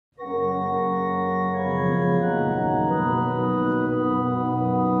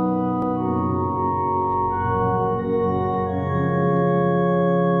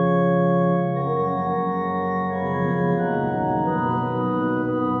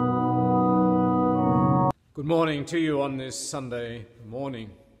Good morning to you on this Sunday morning.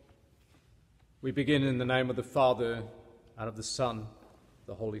 We begin in the name of the Father, and of the Son,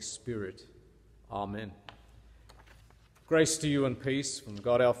 the Holy Spirit. Amen. Grace to you and peace from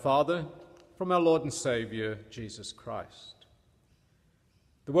God our Father, from our Lord and Saviour, Jesus Christ.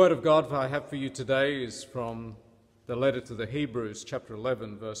 The word of God I have for you today is from the letter to the Hebrews, chapter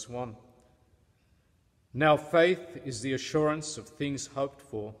 11, verse 1. Now faith is the assurance of things hoped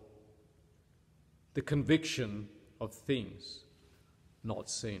for, the conviction of things not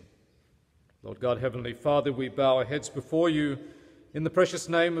seen. Lord God, Heavenly Father, we bow our heads before you in the precious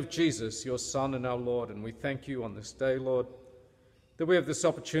name of Jesus, your Son and our Lord, and we thank you on this day, Lord, that we have this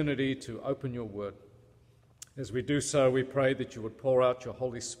opportunity to open your word. As we do so, we pray that you would pour out your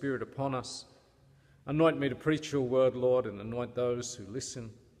Holy Spirit upon us. Anoint me to preach your word, Lord, and anoint those who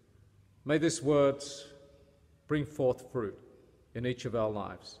listen. May this word bring forth fruit in each of our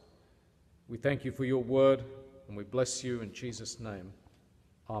lives. We thank you for your word, and we bless you in Jesus' name.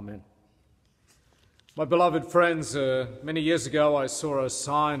 Amen. My beloved friends, many years ago I saw a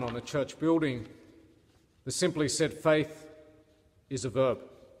sign on a church building that simply said, "Faith is a verb."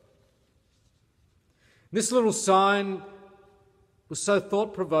 This little sign was so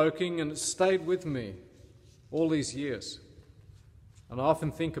thought-provoking, and it stayed with me all these years. And I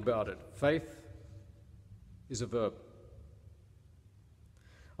often think about it. Faith is a verb.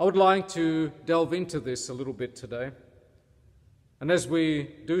 I would like to delve into this a little bit today. And as we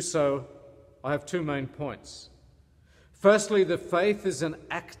do so, I have two main points. Firstly, the faith is an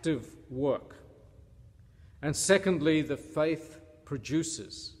active work. And secondly, the faith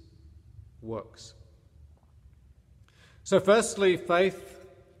produces works. So firstly, faith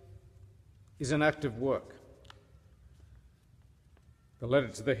is an active work. The letter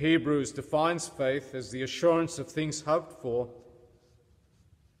to the Hebrews defines faith as the assurance of things hoped for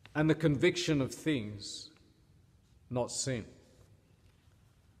and the conviction of things not seen.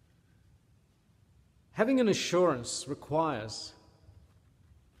 Having an assurance requires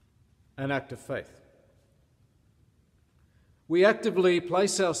an act of faith. We actively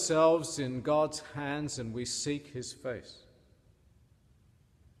place ourselves in God's hands and we seek his face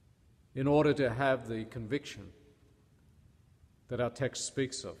in order to have the conviction that our text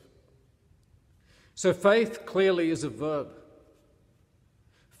speaks of. So faith clearly is a verb.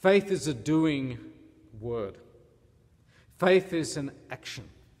 Faith is a doing word. Faith is an action.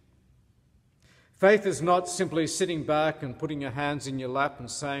 Faith is not simply sitting back and putting your hands in your lap and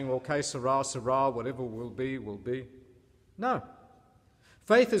saying, okay, Sarah, Sarah, whatever will be, will be. No.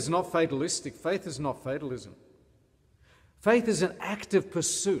 Faith is not fatalistic. Faith is not fatalism. Faith is an active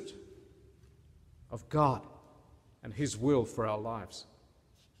pursuit of God and his will for our lives.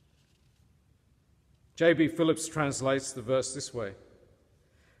 J.B. Phillips translates the verse this way.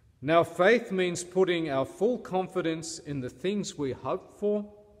 Now faith means putting our full confidence in the things we hope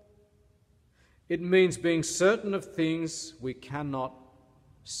for. It means being certain of things we cannot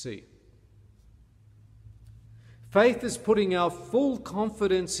see. Faith is putting our full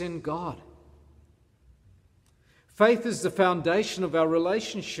confidence in God. Faith is the foundation of our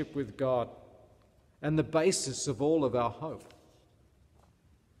relationship with God and the basis of all of our hope.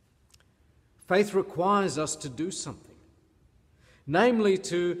 Faith requires us to do something. Namely,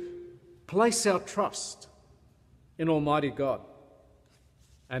 to place our trust in Almighty God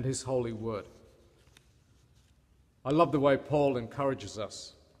and his holy word. I love the way Paul encourages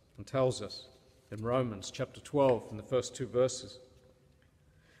us and tells us in Romans chapter 12 in the first two verses.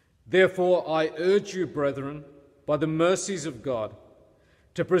 Therefore, I urge you, brethren, by the mercies of God,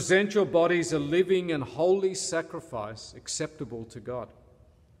 to present your bodies a living and holy sacrifice acceptable to God,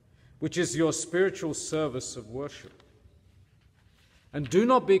 which is your spiritual service of worship. And do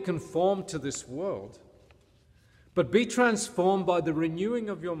not be conformed to this world, but be transformed by the renewing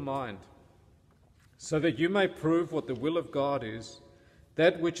of your mind, so that you may prove what the will of God is,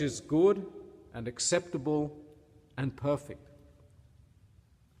 that which is good and acceptable and perfect.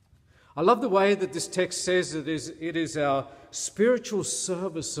 I love the way that this text says it is our spiritual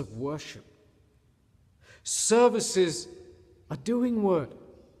service of worship. Service is a doing word.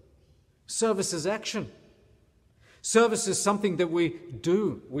 Service is action. Service is something that we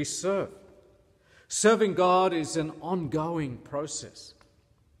do, we serve. Serving God is an ongoing process.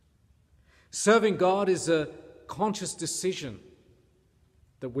 Serving God is a conscious decision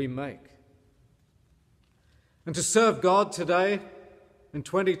that we make. And to serve God today in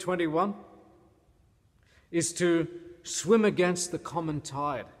 2021 is to swim against the common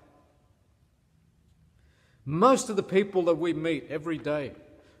tide. Most of the people that we meet every day,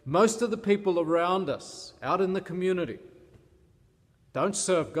 most of the people around us, out in the community, don't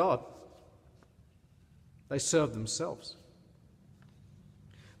serve God. They serve themselves.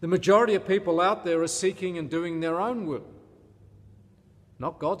 The majority of people out there are seeking and doing their own will,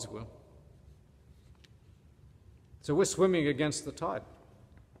 not God's will. So we're swimming against the tide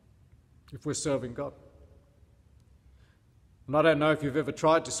if we're serving God. And I don't know if you've ever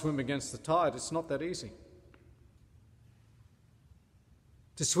tried to swim against the tide. It's not that easy.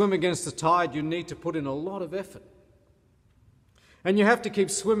 To swim against the tide, you need to put in a lot of effort. And you have to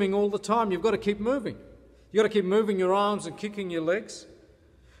keep swimming all the time. You've got to keep moving. You've got to keep moving your arms and kicking your legs.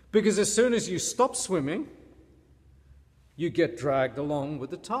 Because as soon as you stop swimming, you get dragged along with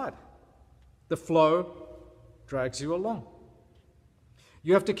the tide. The flow drags you along.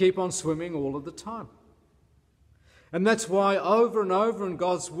 You have to keep on swimming all of the time. And that's why over and over in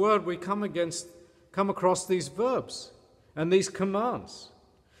God's Word we come across these verbs and these commands.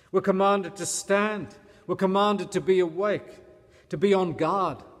 We're commanded to stand. We're commanded to be awake, to be on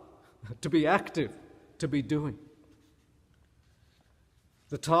guard, to be active, to be doing.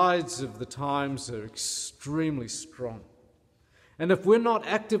 The tides of the times are extremely strong. And if we're not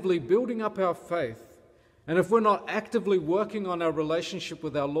actively building up our faith, and if we're not actively working on our relationship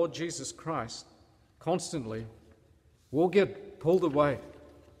with our Lord Jesus Christ constantly, we'll get pulled away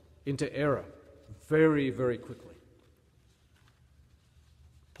into error very, very quickly.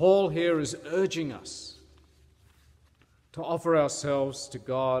 Paul here is urging us to offer ourselves to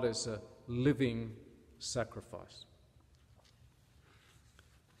God as a living sacrifice.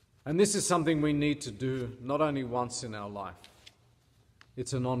 And this is something we need to do not only once in our life.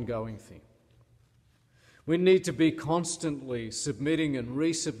 It's an ongoing thing. We need to be constantly submitting and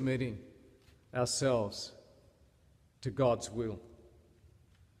resubmitting ourselves to God's will.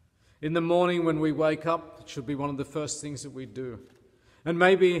 In the morning when we wake up, it should be one of the first things that we do. And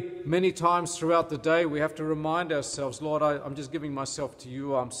maybe many times throughout the day we have to remind ourselves, Lord, I'm just giving myself to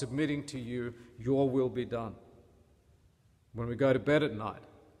you, I'm submitting to you, your will be done. When we go to bed at night,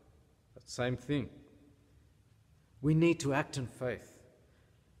 same thing. We need to act in faith,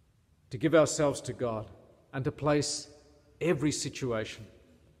 to give ourselves to God and to place every situation,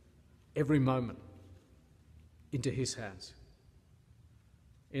 every moment into His hands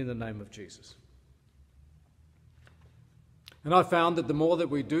in the name of Jesus. And I found that the more that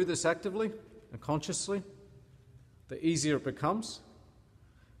we do this actively and consciously, the easier it becomes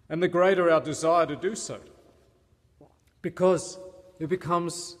and the greater our desire to do so, because it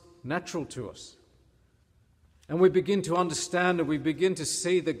becomes natural to us. And we begin to understand and we begin to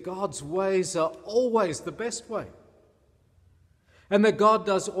see that God's ways are always the best way. And that God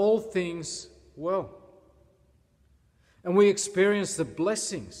does all things well. And we experience the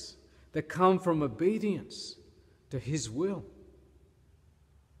blessings that come from obedience to His will.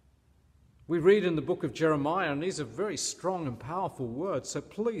 We read in the book of Jeremiah, and these are very strong and powerful words, so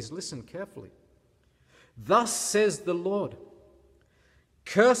please listen carefully. Thus says the Lord,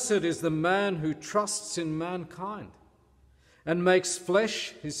 cursed is the man who trusts in mankind and makes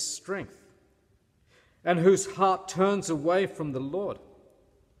flesh his strength, and whose heart turns away from the Lord.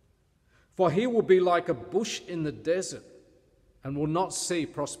 For he will be like a bush in the desert and will not see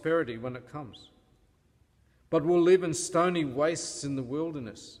prosperity when it comes, but will live in stony wastes in the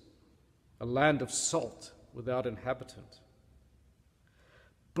wilderness, a land of salt without inhabitant.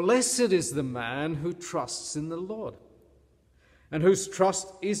 Blessed is the man who trusts in the Lord, and whose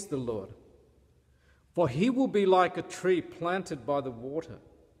trust is the Lord. For he will be like a tree planted by the water,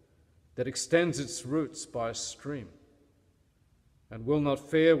 that extends its roots by a stream, and will not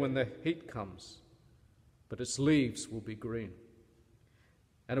fear when the heat comes, but its leaves will be green.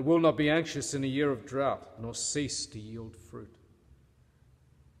 And it will not be anxious in a year of drought, nor cease to yield fruit.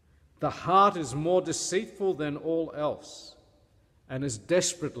 The heart is more deceitful than all else, and is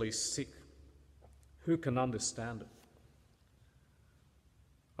desperately sick. Who can understand it?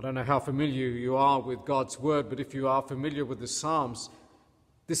 I don't know how familiar you are with God's word, but if you are familiar with the Psalms,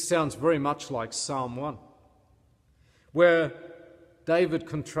 this sounds very much like Psalm 1, where David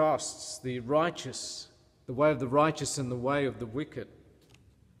contrasts the righteous, the way of the righteous and the way of the wicked.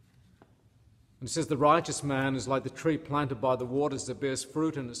 And it says the righteous man is like the tree planted by the waters that bears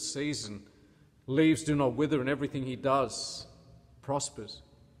fruit in its season. Leaves do not wither, and everything he does prospers.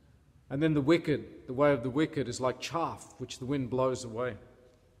 And then the wicked, the way of the wicked, is like chaff which the wind blows away.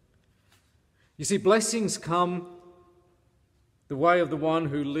 You see, blessings come the way of the one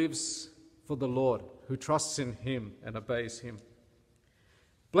who lives for the Lord, who trusts in Him and obeys Him.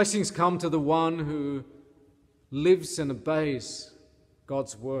 Blessings come to the one who lives and obeys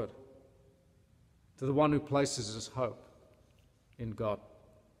God's word, to the one who places his hope in God.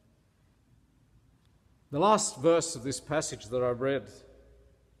 The last verse of this passage that I read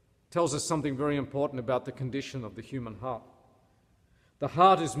tells us something very important about the condition of the human heart. The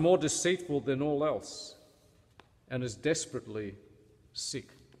heart is more deceitful than all else and is desperately sick.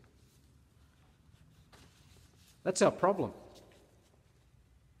 That's our problem.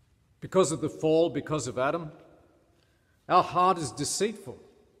 Because of the fall, because of Adam, our heart is deceitful,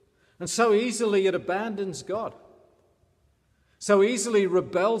 and so easily it abandons God, so easily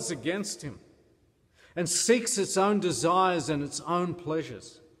rebels against him, and seeks its own desires and its own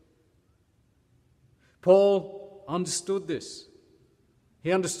pleasures. Paul understood this.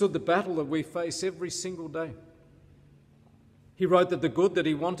 He understood the battle that we face every single day. He wrote that the good that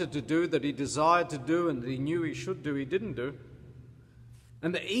he wanted to do, that he desired to do, and that he knew he should do, he didn't do.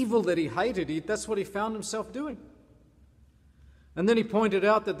 And the evil that he hated, that's what he found himself doing. And then he pointed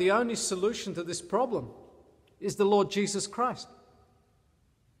out that the only solution to this problem is the Lord Jesus Christ.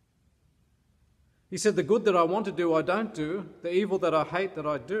 He said, the good that I want to do, I don't do. The evil that I hate, that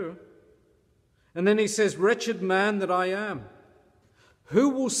I do. And then he says, wretched man that I am, who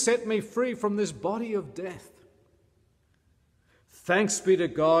will set me free from this body of death? Thanks be to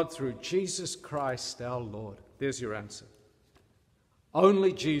God through Jesus Christ our Lord. There's your answer.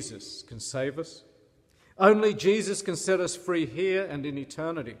 Only Jesus can save us. Only Jesus can set us free here and in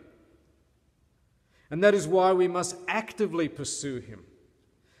eternity. And that is why we must actively pursue him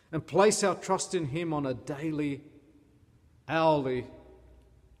and place our trust in him on a daily, hourly,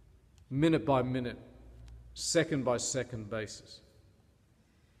 minute by minute, second by second basis.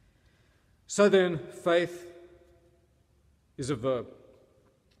 So then, faith is a verb.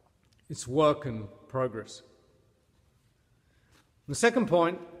 It's work in progress. The second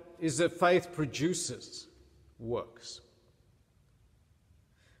point is that faith produces works.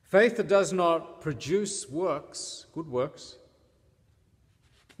 Faith that does not produce works, good works,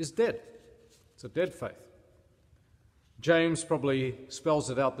 is dead. It's a dead faith. James probably spells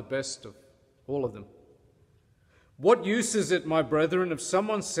it out the best of all of them. What use is it, my brethren, if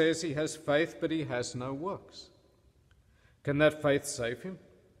someone says he has faith but he has no works? Can that faith save him?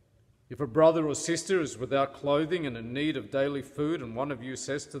 If a brother or sister is without clothing and in need of daily food, and one of you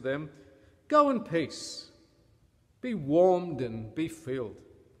says to them, go in peace, be warmed and be filled,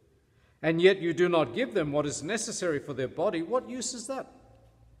 and yet you do not give them what is necessary for their body, what use is that?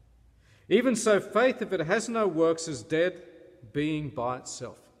 Even so, faith, if it has no works, is dead, being by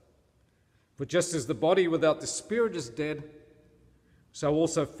itself. For just as the body without the spirit is dead, so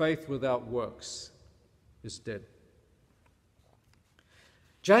also faith without works is dead.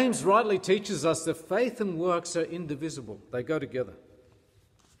 James rightly teaches us that faith and works are indivisible. They go together.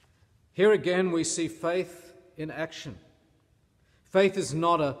 Here again we see faith in action. Faith is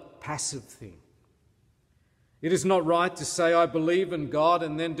not a passive thing. It is not right to say, I believe in God,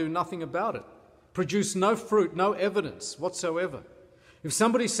 and then do nothing about it. Produce no fruit, no evidence whatsoever. If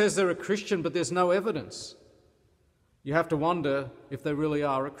somebody says they're a Christian but there's no evidence, you have to wonder if they really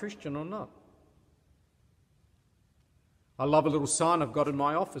are a Christian or not. I love a little sign I've got in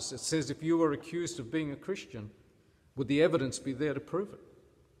my office. It says, if you were accused of being a Christian, would the evidence be there to prove it?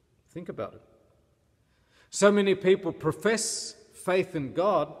 Think about it. So many people profess faith in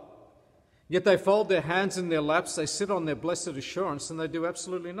God, yet they fold their hands in their laps, they sit on their blessed assurance, and they do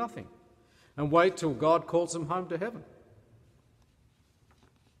absolutely nothing and wait till God calls them home to heaven.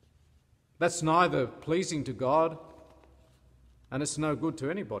 That's neither pleasing to God and it's no good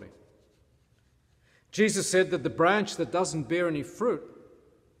to anybody. Jesus said that the branch that doesn't bear any fruit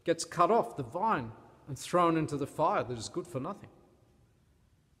gets cut off the vine and thrown into the fire that is good for nothing.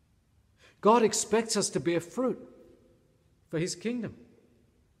 God expects us to bear fruit for his kingdom.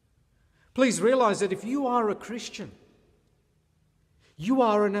 Please realize that if you are a Christian, you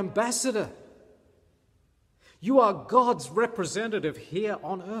are an ambassador. You are God's representative here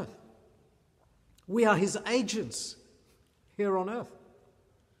on earth. We are his agents here on earth.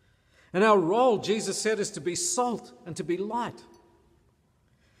 And our role, Jesus said, is to be salt and to be light.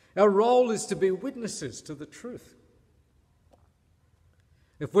 Our role is to be witnesses to the truth.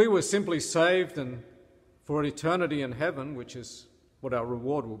 If we were simply saved and for eternity in heaven, which is what our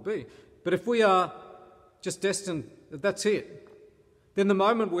reward will be, but if we are just destined, that's it, then the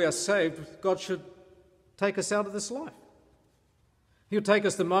moment we are saved, God should take us out of this life. He'll take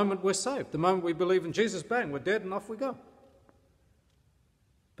us the moment we're saved. The moment we believe in Jesus, bang, we're dead and off we go.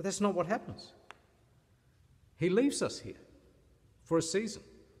 But that's not what happens. He leaves us here for a season.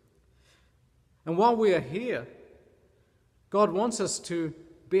 And while we are here, God wants us to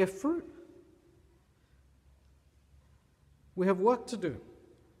bear fruit. We have work to do.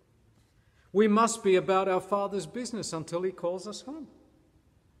 We must be about our Father's business until he calls us home.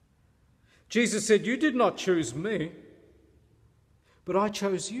 Jesus said, you did not choose me, But I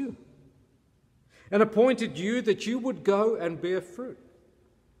chose you and appointed you that you would go and bear fruit,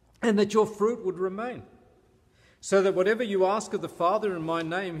 and that your fruit would remain, so that whatever you ask of the Father in my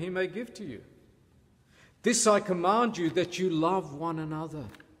name, he may give to you. This I command you, that you love one another.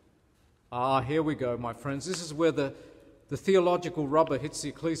 Here we go, my friends. This is where the theological rubber hits the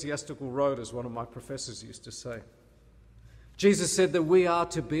ecclesiastical road, as one of my professors used to say. Jesus said that we are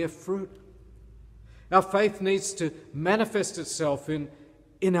to bear fruit. Our faith needs to manifest itself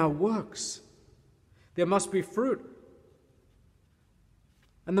in our works. There must be fruit.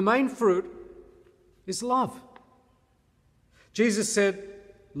 And the main fruit is love. Jesus said,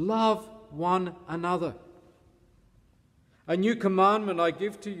 love one another. A new commandment I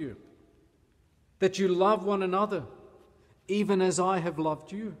give to you, that you love one another, even as I have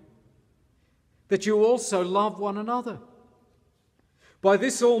loved you, that you also love one another. By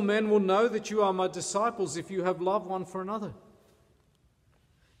this all men will know that you are my disciples, if you have love one for another.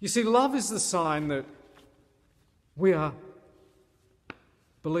 You see, love is the sign that we are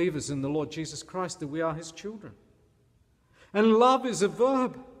believers in the Lord Jesus Christ, that we are his children. And love is a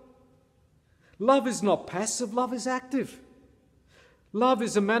verb. Love is not passive, love is active. Love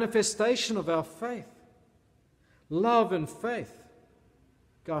is a manifestation of our faith. Love and faith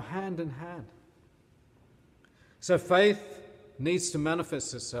go hand in hand. So faith needs to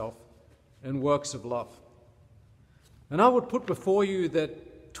manifest itself in works of love. And I would put before you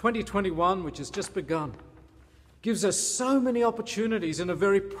that 2021, which has just begun, gives us so many opportunities in a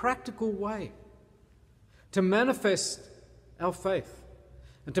very practical way to manifest our faith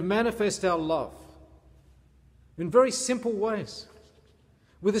and to manifest our love in very simple ways.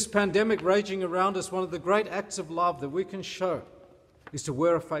 With this pandemic raging around us, one of the great acts of love that we can show is to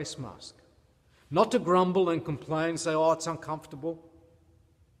wear a face mask. Not to grumble and complain, say, oh, it's uncomfortable.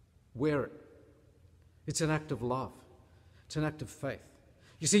 Wear it. It's an act of love. It's an act of faith.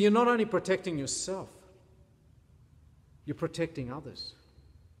 You see, you're not only protecting yourself, you're protecting others.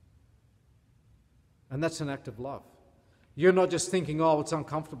 And that's an act of love. You're not just thinking, oh, it's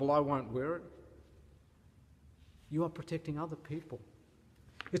uncomfortable, I won't wear it. You are protecting other people.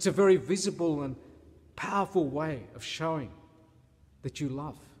 It's a very visible and powerful way of showing that you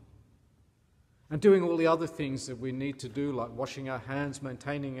love. And doing all the other things that we need to do, like washing our hands,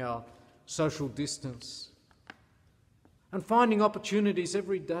 maintaining our social distance, and finding opportunities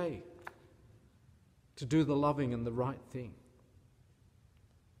every day to do the loving and the right thing.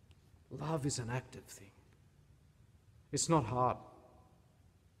 Love is an active thing. It's not hard.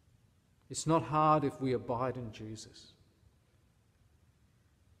 It's not hard if we abide in Jesus.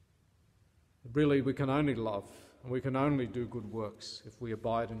 Really, we can only love and we can only do good works if we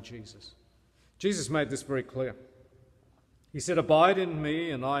abide in Jesus. Jesus made this very clear. He said, abide in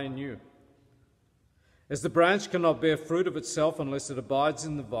me and I in you. As the branch cannot bear fruit of itself unless it abides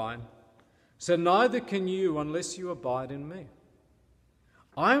in the vine, so neither can you unless you abide in me.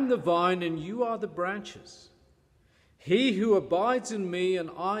 I am the vine and you are the branches. He who abides in me and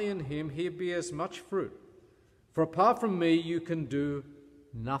I in him, he bears much fruit. For apart from me you can do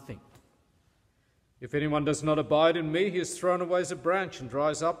nothing. If anyone does not abide in me, he is thrown away as a branch and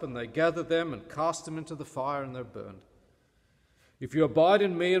dries up, and they gather them and cast them into the fire, and they're burned. If you abide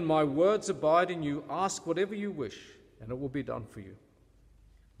in me and my words abide in you, ask whatever you wish, and it will be done for you.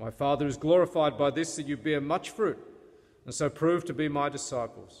 My Father is glorified by this, that you bear much fruit, and so prove to be my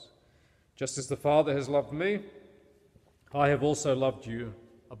disciples. Just as the Father has loved me, I have also loved you.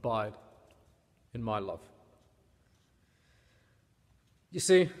 Abide in my love. You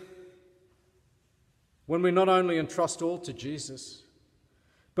see, when we not only entrust all to Jesus,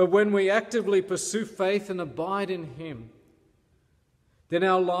 but when we actively pursue faith and abide in him, then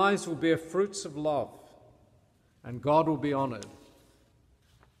our lives will bear fruits of love, and God will be honoured,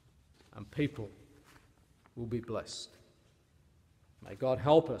 and people will be blessed. May God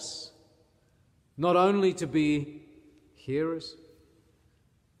help us not only to be hearers,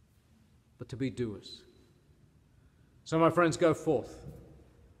 but to be doers. So, my friends, go forth.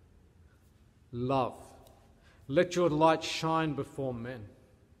 Love. Let your light shine before men.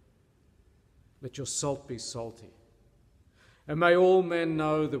 Let your salt be salty. And may all men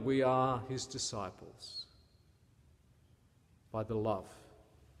know that we are his disciples by the love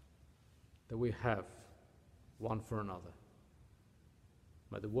that we have one for another.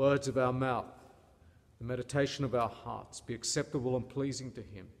 May the words of our mouth, the meditation of our hearts be acceptable and pleasing to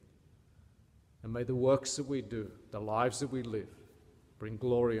him. And may the works that we do, the lives that we live, bring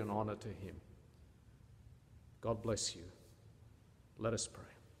glory and honour to him. God bless you. Let us pray.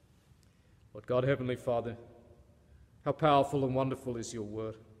 Lord God, Heavenly Father, how powerful and wonderful is your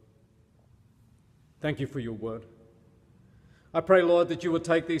word. Thank you for your word. I pray, Lord, that you would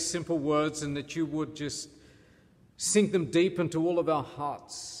take these simple words and that you would just sink them deep into all of our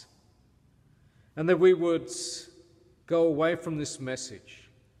hearts, and that we would go away from this message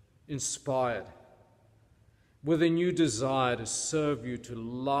inspired with a new desire to serve you, to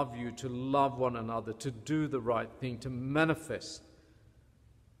love one another, to do the right thing, to manifest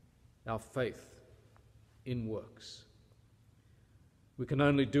our faith in works. We can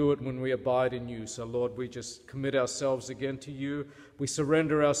only do it when we abide in you. So, Lord, we just commit ourselves again to you. We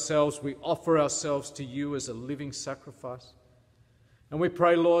surrender ourselves. We offer ourselves to you as a living sacrifice. And we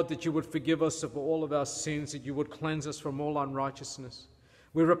pray, Lord, that you would forgive us of all of our sins, that you would cleanse us from all unrighteousness.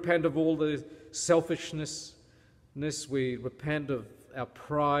 We repent of all the selfishness. We repent of our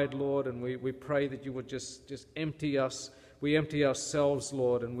pride, Lord, and we pray that you would just empty us. We empty ourselves,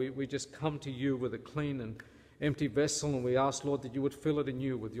 Lord, and we just come to you with a clean and empty vessel, and we ask, Lord, that you would fill it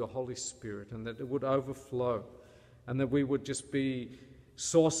anew with your Holy Spirit, and that it would overflow, and that we would just be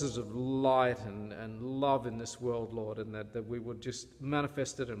sources of light and love in this world, Lord, and that we would just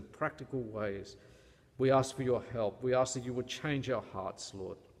manifest it in practical ways. We ask for your help. We ask that you would change our hearts,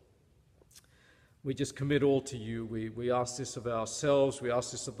 Lord. We just commit all to you. We ask this of ourselves. We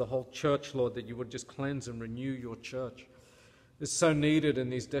ask this of the whole church, Lord, that you would just cleanse and renew your church. It's so needed in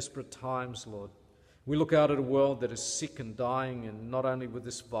these desperate times, Lord. We look out at a world that is sick and dying, and not only with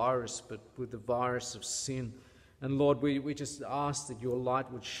this virus, but with the virus of sin. And Lord, we just ask that your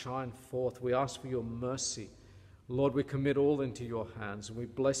light would shine forth. We ask for your mercy. Lord, we commit all into your hands, and we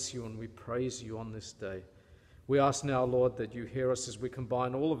bless you and we praise you on this day. We ask now, Lord, that you hear us as we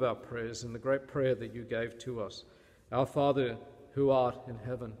combine all of our prayers in the great prayer that you gave to us. Our Father, who art in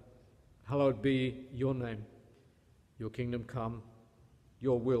heaven, hallowed be your name. Your kingdom come,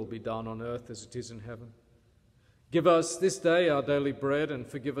 your will be done on earth as it is in heaven. Give us this day our daily bread, and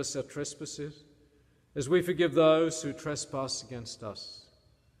forgive us our trespasses, as we forgive those who trespass against us.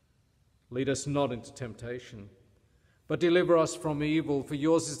 Lead us not into temptation, but deliver us from evil. For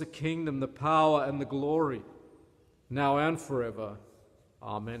yours is the kingdom, the power, and the glory, now and forever.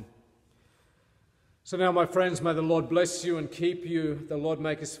 Amen. So now, my friends, may the Lord bless you and keep you. The Lord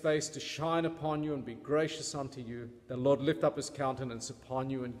make his face to shine upon you and be gracious unto you. The Lord lift up his countenance upon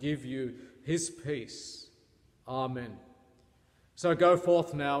you and give you his peace. Amen. So go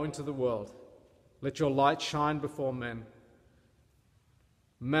forth now into the world. Let your light shine before men.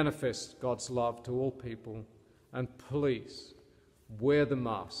 Manifest God's love to all people. And please, wear the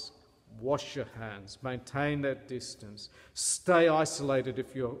mask. Wash your hands. Maintain that distance. Stay isolated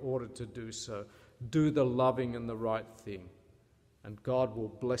if you're ordered to do so. Do the loving and the right thing, and God will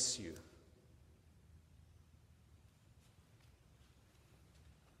bless you